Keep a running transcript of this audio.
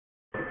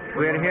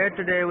We're here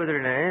today with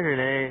Rene.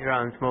 Rene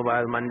runs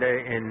Mobile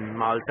Monday in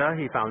Malta.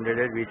 He founded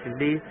it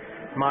recently.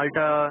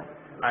 Malta,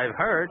 I've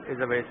heard, is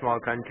a very small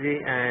country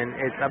and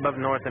it's above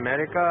North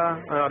America,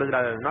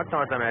 not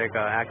North America,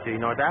 actually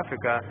North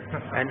Africa,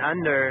 and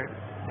under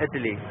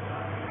Italy.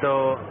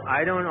 So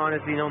I don't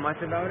honestly know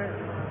much about it.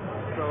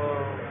 So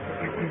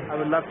I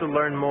would love to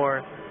learn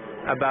more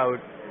about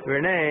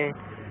Rene.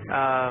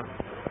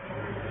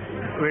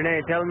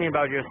 Rene, tell me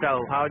about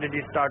yourself. How did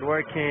you start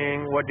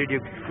working? What did you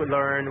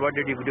learn? What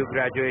did you do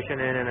graduation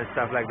in and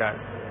stuff like that?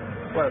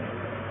 Well,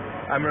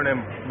 I'm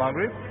Rene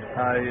Magri.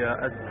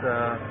 As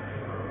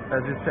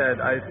you said,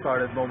 I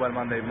started Mobile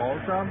Monday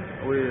Malta.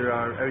 We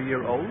are a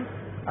year old,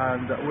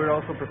 and we're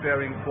also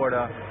preparing for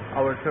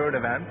our third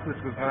event,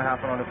 which was going to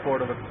happen on the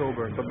 4th of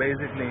October. So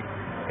basically,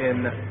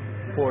 in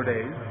 4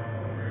 days.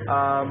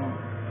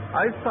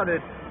 I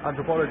studied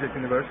anthropology at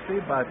university,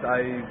 but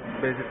I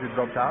basically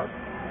dropped out.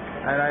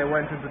 And I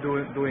went into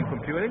doing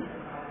computing.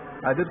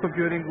 I did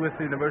computing with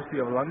the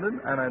University of London,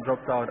 and I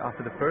dropped out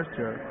after the first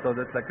year. So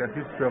that's like a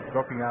history of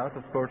dropping out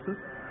of courses.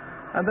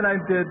 And then I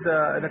did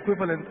an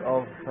equivalent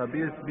of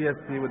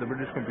BSc with the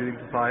British Computing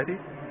Society,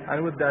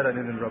 and with that I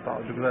didn't drop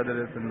out because I did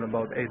it in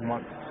about 8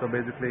 months. So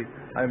basically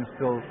I'm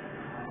still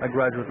a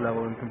graduate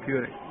level in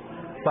computing.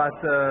 But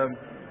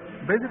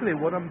basically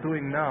what I'm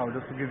doing now,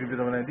 just to give you a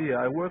bit of an idea,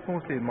 I work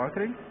mostly in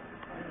marketing.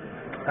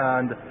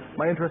 And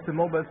my interest in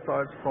mobile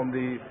starts from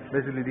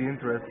basically the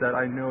interest that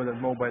I know that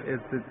mobile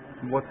is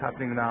what's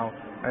happening now,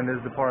 and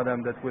is the paradigm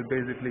that will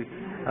basically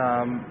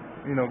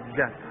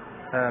get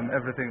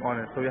everything on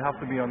it. So you have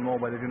to be on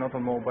mobile. If you're not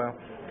on mobile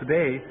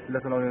today,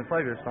 let alone in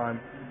 5 years time,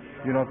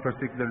 you're not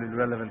particularly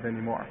relevant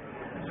anymore.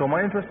 So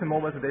my interest in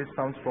mobile today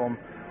stems from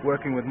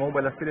working with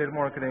mobile affiliate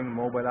marketing,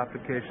 mobile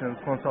applications,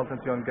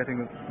 consultancy on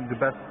getting the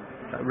best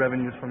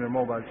revenues from your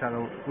mobile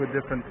channel with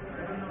different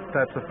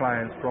types of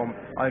clients, from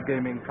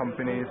iGaming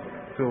companies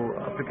to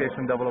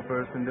application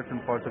developers in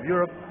different parts of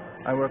Europe.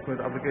 I work with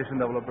application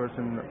developers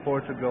in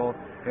Portugal,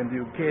 in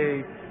the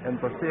UK,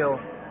 in Brazil,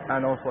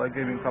 and also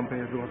iGaming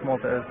companies, because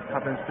Malta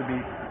happens to be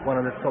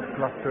one of the top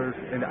clusters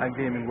in the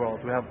iGaming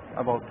world. We have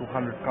about 200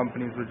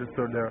 companies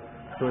registered there,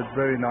 so it's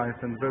very nice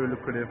and very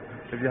lucrative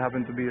if you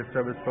happen to be a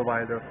service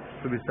provider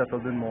to be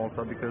settled in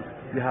Malta, because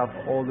you have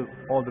all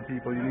the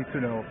people you need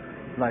to know,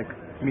 like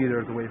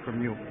meters away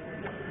from you.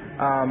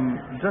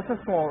 Just a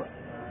small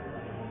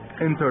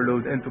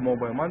interlude into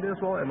Mobile Monday as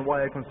well, and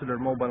why I consider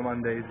Mobile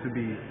Monday to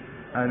be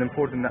an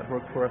important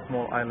network for a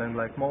small island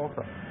like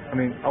Malta. I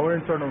mean, our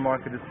internal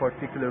market is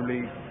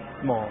particularly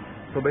small,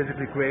 so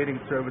basically creating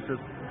services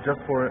just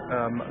for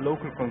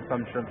local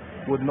consumption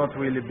would not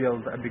really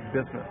build a big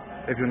business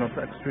if you're not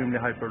extremely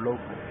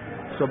hyper-local.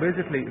 So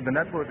basically, the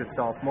network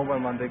itself, Mobile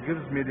Monday,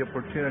 gives me the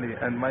opportunity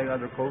and my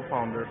other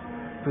co-founders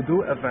to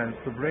do events,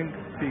 to bring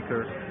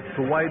speakers,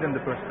 to widen the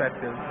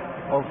perspective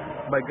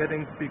by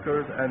getting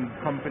speakers and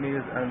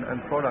companies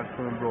and products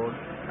from abroad,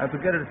 and to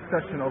get a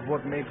discussion of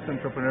what makes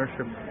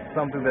entrepreneurship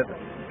something that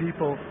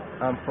people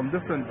from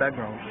different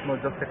backgrounds,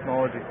 not just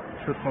technology,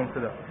 should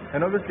consider.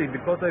 And obviously,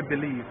 because I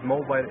believe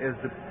mobile is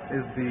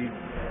the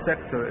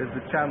sector, is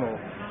the channel,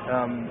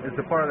 is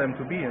the paradigm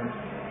to be in,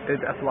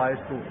 it applies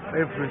to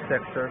every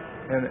sector,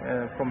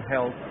 and from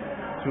health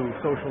to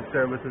social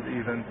services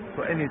even,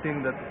 so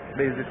anything that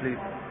basically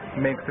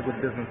makes a good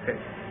business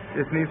case.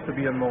 It needs to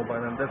be on mobile,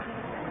 and that's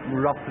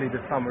roughly the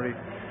summary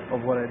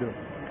of what I do.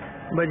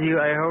 But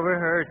I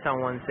overheard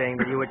someone saying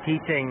that you were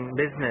teaching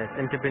business,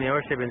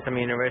 entrepreneurship in some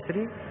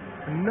university?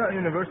 Not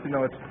university,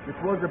 no. It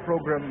was a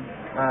program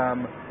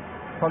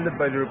funded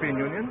by the European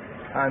Union,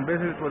 and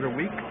basically it was a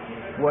week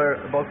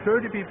where about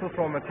 30 people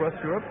from across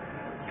Europe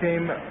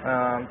came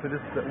to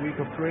this week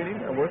of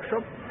training, a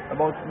workshop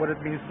about what it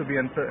means to be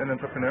an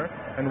entrepreneur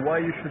and why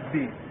you should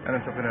be an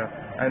entrepreneur.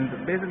 And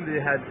basically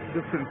they had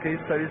different case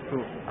studies to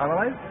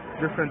analyze,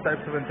 different types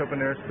of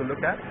entrepreneurs to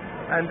look at,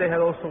 and they had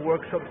also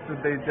workshops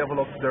that they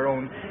developed their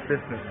own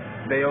business.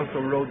 They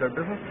also wrote their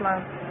business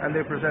plan, and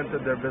they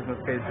presented their business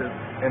cases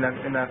in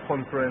a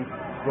conference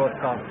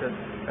broadcasted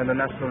in the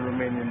national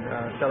Romanian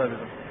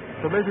television.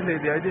 So basically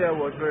the idea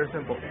was very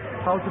simple: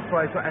 how to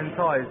try to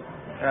entice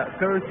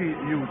 30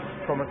 youths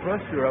from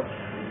across Europe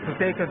to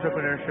take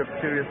entrepreneurship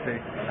seriously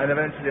and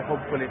eventually,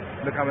 hopefully,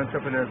 become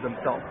entrepreneurs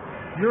themselves.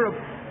 Europe,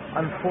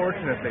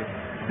 unfortunately,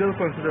 still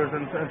considers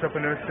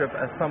entrepreneurship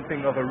as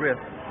something of a risk,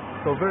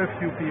 so very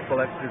few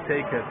people actually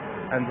take it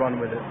and run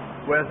with it.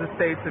 Whereas the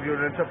States, if you're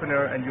an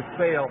entrepreneur and you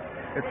fail,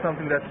 it's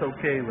something that's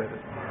okay with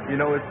it. You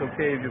know it's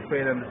okay if you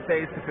fail. In the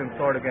States, you can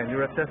start again.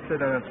 You're a tested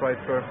and a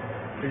tried person.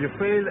 If you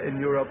fail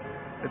in Europe,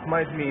 it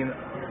might mean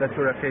that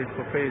you're a case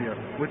for failure,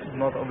 which is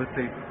not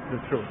obviously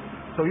the truth.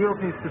 So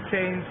Europe needs to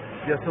change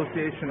the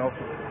association of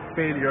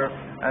failure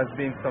as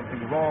being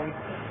something wrong,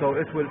 so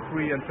it will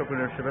free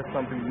entrepreneurship as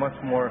something much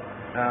more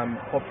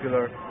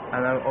popular,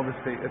 and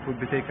obviously it would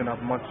be taken up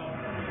much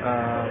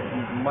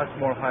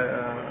more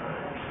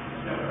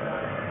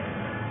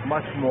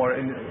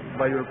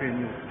by European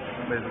youth,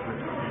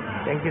 basically.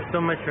 Thank you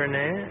so much,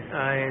 Rene,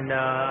 and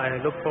I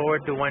look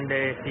forward to one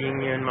day seeing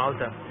you in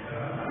Malta.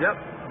 Yep,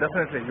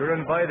 definitely. You're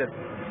invited.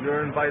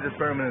 You're invited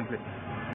permanently.